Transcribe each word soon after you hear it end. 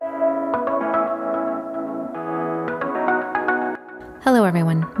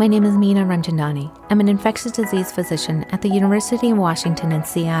everyone. My name is Meena Ranjandani. I'm an infectious disease physician at the University of Washington in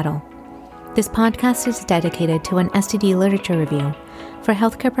Seattle. This podcast is dedicated to an STD literature review for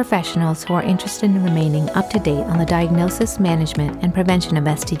healthcare professionals who are interested in remaining up to date on the diagnosis, management, and prevention of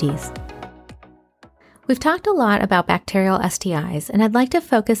STDs. We've talked a lot about bacterial STIs, and I'd like to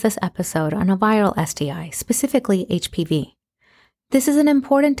focus this episode on a viral STI, specifically HPV. This is an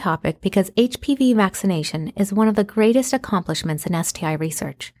important topic because HPV vaccination is one of the greatest accomplishments in STI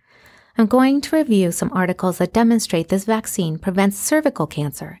research. I'm going to review some articles that demonstrate this vaccine prevents cervical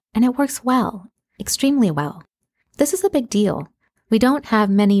cancer, and it works well, extremely well. This is a big deal. We don't have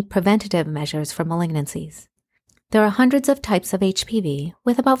many preventative measures for malignancies. There are hundreds of types of HPV,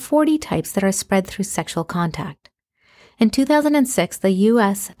 with about 40 types that are spread through sexual contact. In 2006, the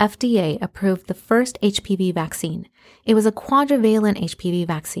U.S. FDA approved the first HPV vaccine. It was a quadrivalent HPV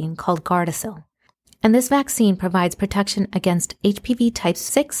vaccine called Gardasil. And this vaccine provides protection against HPV types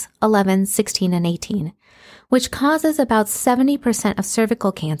 6, 11, 16, and 18, which causes about 70% of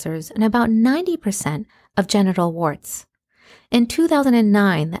cervical cancers and about 90% of genital warts. In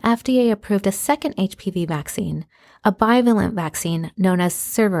 2009, the FDA approved a second HPV vaccine, a bivalent vaccine known as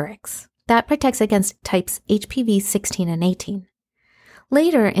Cervarix, that protects against types HPV 16 and 18.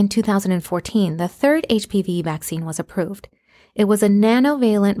 Later, in 2014, the third HPV vaccine was approved. It was a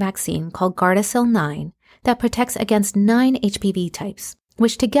nanovalent vaccine called Gardasil 9 that protects against 9 HPV types,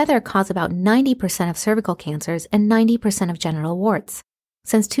 which together cause about 90% of cervical cancers and 90% of genital warts.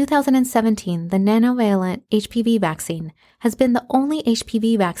 Since 2017, the nanovalent HPV vaccine has been the only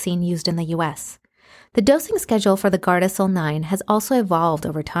HPV vaccine used in the U.S. The dosing schedule for the Gardasil 9 has also evolved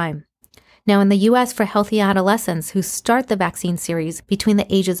over time. Now, in the U.S., for healthy adolescents who start the vaccine series between the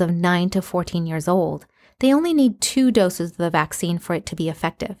ages of 9 to 14 years old, they only need 2 doses of the vaccine for it to be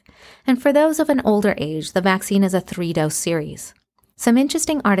effective. And for those of an older age, the vaccine is a 3-dose series. Some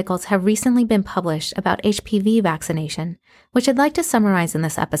interesting articles have recently been published about HPV vaccination, which I'd like to summarize in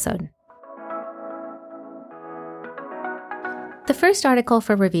this episode. The first article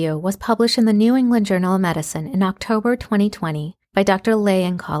for review was published in the New England Journal of Medicine in October 2020 by Dr. Lay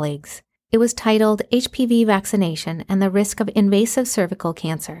and colleagues. It was titled HPV Vaccination and the Risk of Invasive Cervical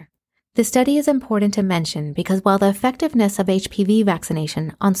Cancer. This study is important to mention because while the effectiveness of HPV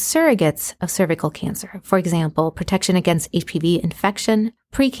vaccination on surrogates of cervical cancer, for example, protection against HPV infection,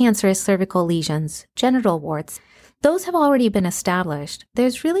 precancerous cervical lesions, genital warts, those have already been established,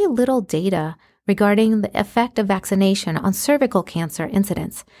 there's really little data regarding the effect of vaccination on cervical cancer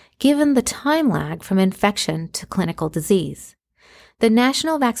incidence, given the time lag from infection to clinical disease. The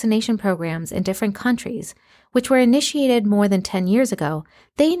national vaccination programs in different countries, which were initiated more than 10 years ago,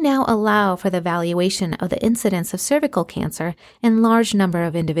 they now allow for the evaluation of the incidence of cervical cancer in large number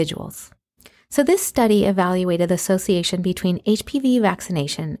of individuals. So this study evaluated the association between HPV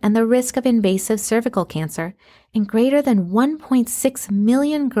vaccination and the risk of invasive cervical cancer in greater than 1.6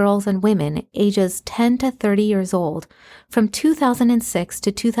 million girls and women ages 10 to 30 years old from 2006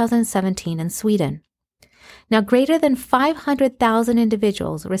 to 2017 in Sweden. Now, greater than 500,000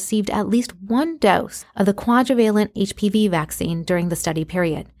 individuals received at least 1 dose of the quadrivalent HPV vaccine during the study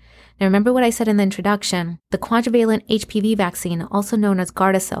period. Now, remember what I said in the introduction, the quadrivalent HPV vaccine, also known as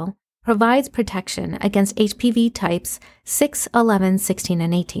Gardasil, provides protection against HPV types 6, 11, 16,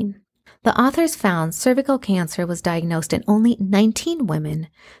 and 18. The authors found cervical cancer was diagnosed in only 19 women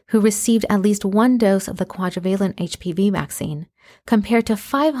who received at least 1 dose of the quadrivalent HPV vaccine, compared to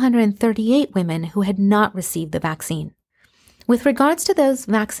 538 women who had not received the vaccine. With regards to those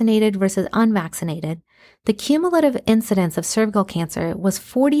vaccinated versus unvaccinated, the cumulative incidence of cervical cancer was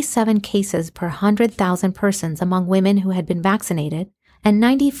 47 cases per 100,000 persons among women who had been vaccinated, and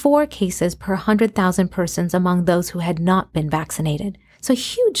 94 cases per 100,000 persons among those who had not been vaccinated. So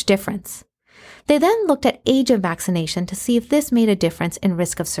huge difference. They then looked at age of vaccination to see if this made a difference in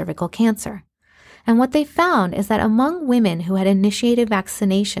risk of cervical cancer. And what they found is that among women who had initiated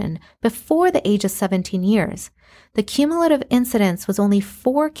vaccination before the age of 17 years, the cumulative incidence was only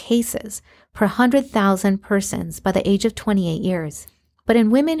 4 cases per 100,000 persons by the age of 28 years. But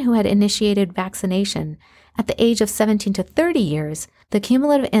in women who had initiated vaccination at the age of 17 to 30 years, the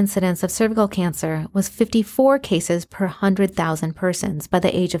cumulative incidence of cervical cancer was 54 cases per 100,000 persons by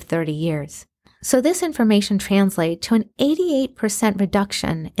the age of 30 years. So this information translates to an 88%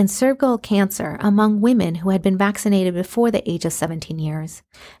 reduction in cervical cancer among women who had been vaccinated before the age of 17 years,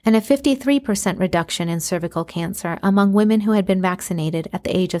 and a 53% reduction in cervical cancer among women who had been vaccinated at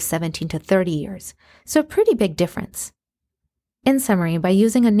the age of 17 to 30 years. So a pretty big difference. In summary, by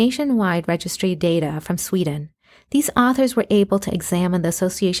using a nationwide registry data from Sweden, These authors were able to examine the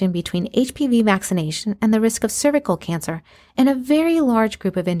association between HPV vaccination and the risk of cervical cancer in a very large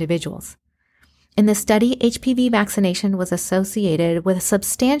group of individuals. In the study, HPV vaccination was associated with a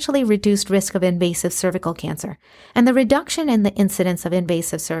substantially reduced risk of invasive cervical cancer, and the reduction in the incidence of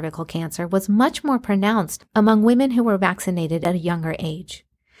invasive cervical cancer was much more pronounced among women who were vaccinated at a younger age.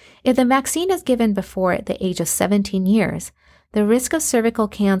 If the vaccine is given before the age of 17 years, the risk of cervical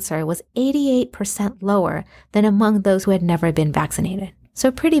cancer was 88% lower than among those who had never been vaccinated. So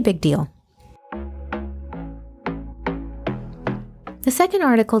a pretty big deal. The second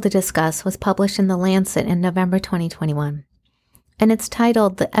article to discuss was published in The Lancet in November 2021, and it's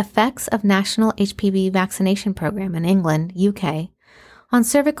titled The Effects of National HPV Vaccination Program in England, UK, on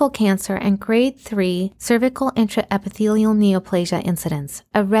Cervical Cancer and Grade 3 Cervical Intraepithelial Neoplasia Incidence,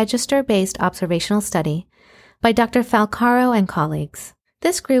 a register-based observational study by Dr. Falcaro and colleagues.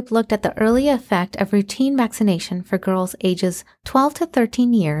 This group looked at the early effect of routine vaccination for girls ages 12 to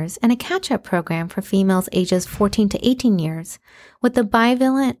 13 years and a catch-up program for females ages 14 to 18 years with the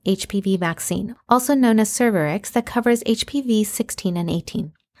bivalent HPV vaccine, also known as Cervarix, that covers HPV 16 and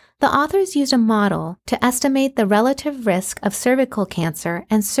 18. The authors used a model to estimate the relative risk of cervical cancer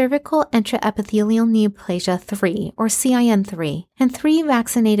and cervical intraepithelial neoplasia 3, or CIN3, in 3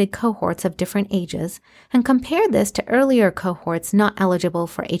 vaccinated cohorts of different ages and compared this to earlier cohorts not eligible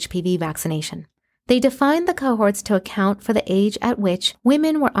for HPV vaccination. They defined the cohorts to account for the age at which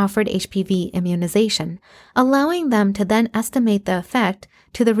women were offered HPV immunization, allowing them to then estimate the effect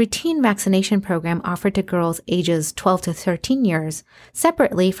to the routine vaccination program offered to girls ages 12 to 13 years,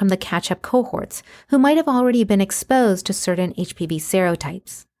 separately from the catch-up cohorts, who might have already been exposed to certain HPV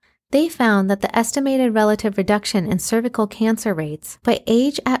serotypes. They found that the estimated relative reduction in cervical cancer rates by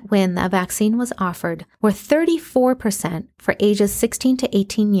age at when the vaccine was offered were 34% for ages 16 to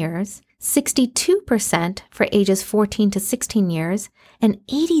 18 years, 62% for ages 14 to 16 years, and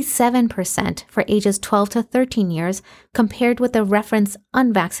 87% for ages 12 to 13 years compared with the reference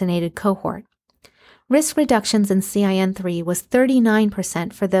unvaccinated cohort. Risk reductions in CIN3 was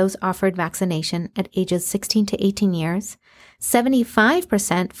 39% for those offered vaccination at ages 16 to 18 years,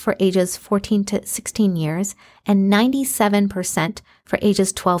 75% for ages 14 to 16 years, and 97% for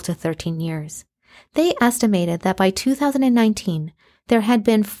ages 12 to 13 years. They estimated that by 2019, there had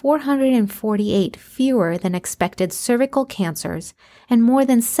been 448 fewer than expected cervical cancers and more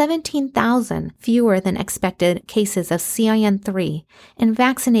than 17,000 fewer than expected cases of CIN3 in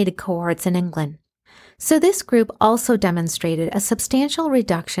vaccinated cohorts in England. So this group also demonstrated a substantial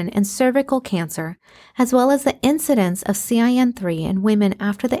reduction in cervical cancer, as well as the incidence of CIN3 in women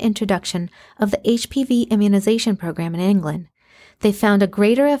after the introduction of the HPV immunization program in England. They found a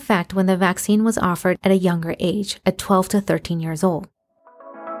greater effect when the vaccine was offered at a younger age, at 12 to 13 years old.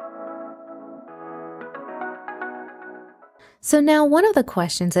 So now one of the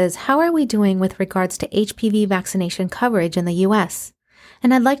questions is, how are we doing with regards to HPV vaccination coverage in the U.S.?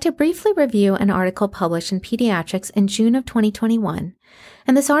 And I'd like to briefly review an article published in Pediatrics in June of 2021.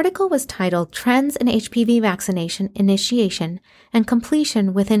 And this article was titled Trends in HPV Vaccination Initiation and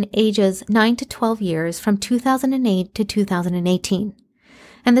Completion Within Ages 9 to 12 Years from 2008 to 2018.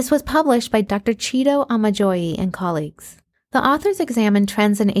 And this was published by Dr. Chido Amajoyi and colleagues. The authors examined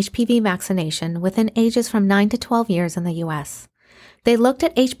trends in HPV vaccination within ages from 9 to 12 years in the U.S. They looked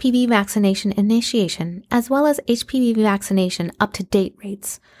at HPV vaccination initiation as well as HPV vaccination up-to-date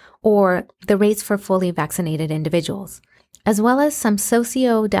rates, or the rates for fully vaccinated individuals, as well as some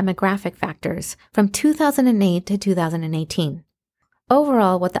socio-demographic factors from 2008 to 2018.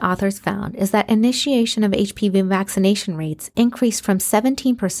 Overall, what the authors found is that initiation of HPV vaccination rates increased from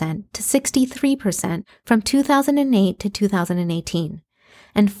 17% to 63% from 2008 to 2018,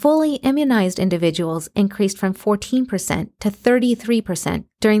 and fully immunized individuals increased from 14% to 33%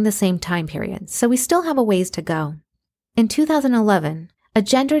 during the same time period, so we still have a ways to go. In 2011, a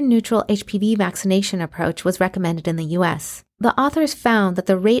gender-neutral HPV vaccination approach was recommended in the U.S. The authors found that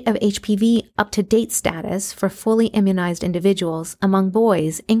the rate of HPV up-to-date status for fully immunized individuals among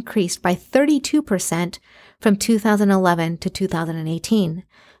boys increased by 32% from 2011 to 2018,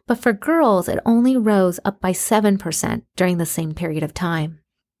 but for girls it only rose up by 7% during the same period of time.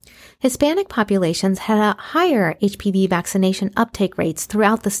 Hispanic populations had a higher HPV vaccination uptake rates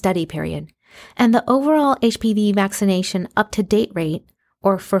throughout the study period, and the overall HPV vaccination up-to-date rate,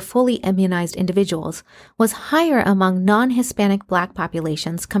 or for fully immunized individuals, was higher among non-Hispanic Black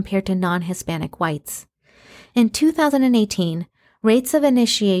populations compared to non-Hispanic whites. In 2018, rates of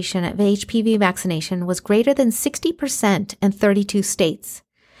initiation of HPV vaccination was greater than 60% in 32 states,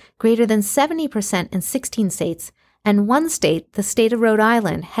 greater than 70% in 16 states, And one state, the state of Rhode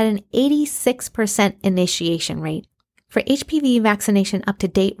Island, had an 86% initiation rate. For HPV vaccination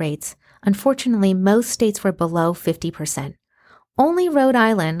up-to-date rates, unfortunately, most states were below 50%. Only Rhode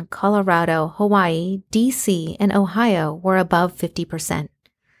Island, Colorado, Hawaii, D.C., and Ohio were above 50%.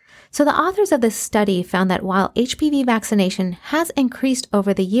 So the authors of this study found that while HPV vaccination has increased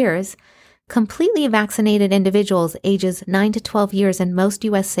over the years, completely vaccinated individuals ages 9 to 12 years in most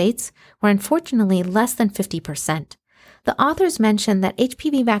U.S. states were unfortunately less than 50%. The authors mentioned that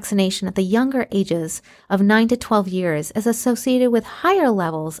HPV vaccination at the younger ages of 9 to 12 years is associated with higher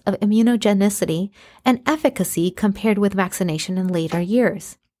levels of immunogenicity and efficacy compared with vaccination in later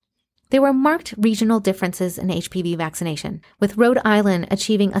years. There were marked regional differences in HPV vaccination, with Rhode Island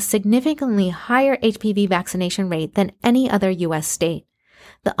achieving a significantly higher HPV vaccination rate than any other U.S. state.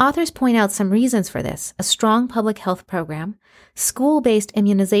 The authors point out some reasons for this: a strong public health program, school-based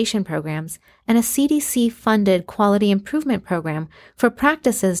immunization programs, and a CDC-funded quality improvement program for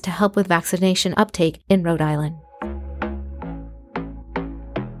practices to help with vaccination uptake in Rhode Island.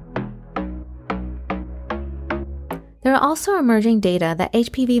 There are also emerging data that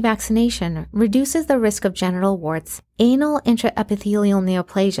HPV vaccination reduces the risk of genital warts, anal intraepithelial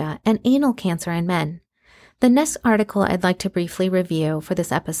neoplasia, and anal cancer in men. The next article I'd like to briefly review for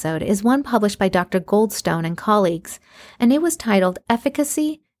this episode is one published by Dr. Goldstone and colleagues, and it was titled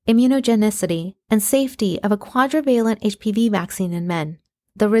Efficacy, Immunogenicity, and Safety of a Quadrivalent HPV Vaccine in Men: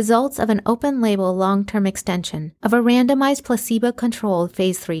 The Results of an Open-Label Long-Term Extension of a Randomized Placebo-Controlled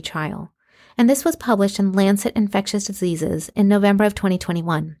Phase 3 Trial. And this was published in Lancet Infectious Diseases in November of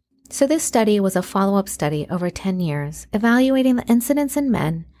 2021. So this study was a follow-up study over 10 years, evaluating the incidence in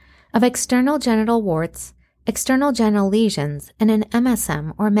men of external genital warts, external genital lesions, and in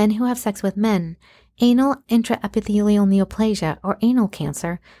MSM, or men who have sex with men, anal intraepithelial neoplasia, or anal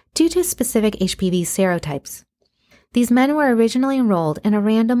cancer, due to specific HPV serotypes. These men were originally enrolled in a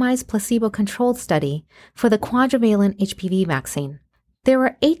randomized placebo-controlled study for the quadrivalent HPV vaccine. There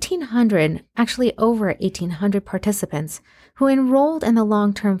were 1,800, actually over 1,800 participants who enrolled in the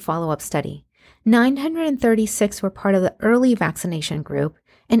long-term follow-up study. 936 were part of the early vaccination group,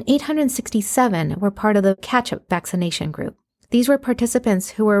 and 867 were part of the catch-up vaccination group. These were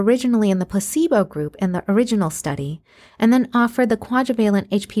participants who were originally in the placebo group in the original study, and then offered the quadrivalent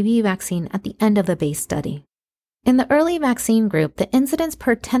HPV vaccine at the end of the base study. In the early vaccine group, the incidence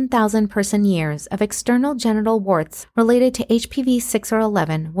per 10,000 person-years of external genital warts related to HPV 6 or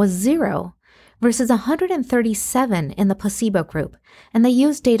 11 was 0, versus 137 in the placebo group, and they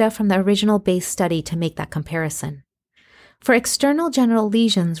used data from the original base study to make that comparison. For external genital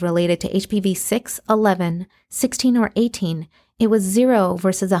lesions related to HPV 6, 11, 16, or 18, it was 0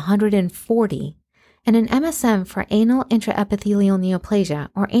 versus 140. And in MSM for anal intraepithelial neoplasia,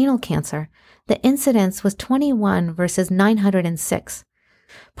 or anal cancer, the incidence was 21 versus 906.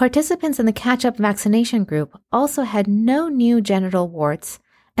 Participants in the catch-up vaccination group also had no new genital warts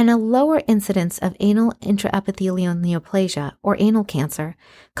and a lower incidence of anal intraepithelial neoplasia, or anal cancer,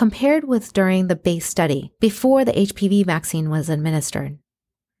 compared with during the base study, before the HPV vaccine was administered.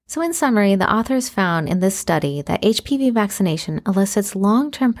 So in summary, the authors found in this study that HPV vaccination elicits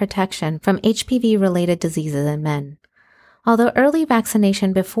long-term protection from HPV-related diseases in men. Although early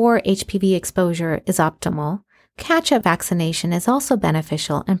vaccination before HPV exposure is optimal, catch-up vaccination is also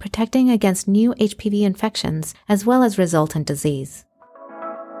beneficial in protecting against new HPV infections as well as resultant disease.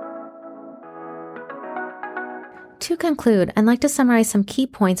 To conclude, I'd like to summarize some key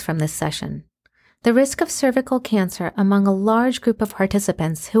points from this session. The risk of cervical cancer among a large group of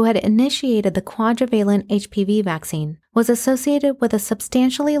participants who had initiated the quadrivalent HPV vaccine was associated with a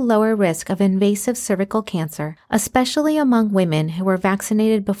substantially lower risk of invasive cervical cancer, especially among women who were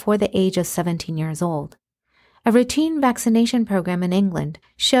vaccinated before the age of 17 years old. A routine vaccination program in England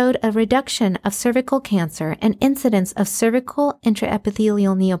showed a reduction of cervical cancer and incidence of cervical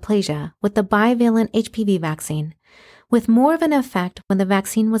intraepithelial neoplasia with the bivalent HPV vaccine, with more of an effect when the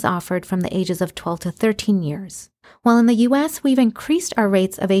vaccine was offered from the ages of 12 to 13 years. While in the U.S. we've increased our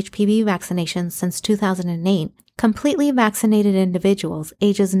rates of HPV vaccination since 2008, completely vaccinated individuals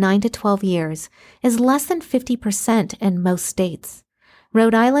ages 9 to 12 years is less than 50% in most states.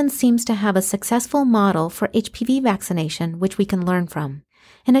 Rhode Island seems to have a successful model for HPV vaccination, which we can learn from.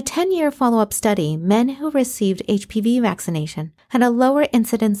 In a 10-year follow-up study, men who received HPV vaccination had a lower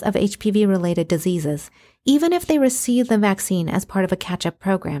incidence of HPV-related diseases, even if they received the vaccine as part of a catch-up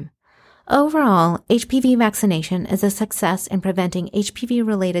program. Overall, HPV vaccination is a success in preventing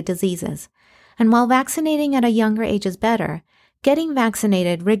HPV-related diseases. And while vaccinating at a younger age is better, getting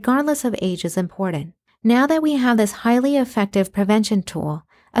vaccinated regardless of age is important. Now that we have this highly effective prevention tool,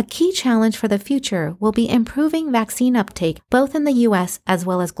 A key challenge for the future will be improving vaccine uptake both in the U.S. as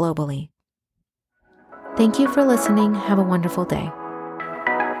well as globally. Thank you for listening. Have a wonderful day.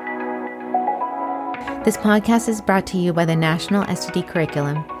 This podcast is brought to you by the National STD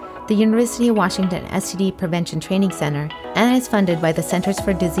Curriculum, the University of Washington STD Prevention Training Center, and is funded by the Centers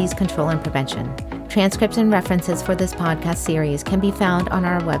for Disease Control and Prevention. Transcripts and references for this podcast series can be found on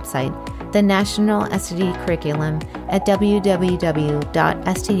our website, the National STD Curriculum, at www.std.uw.edu.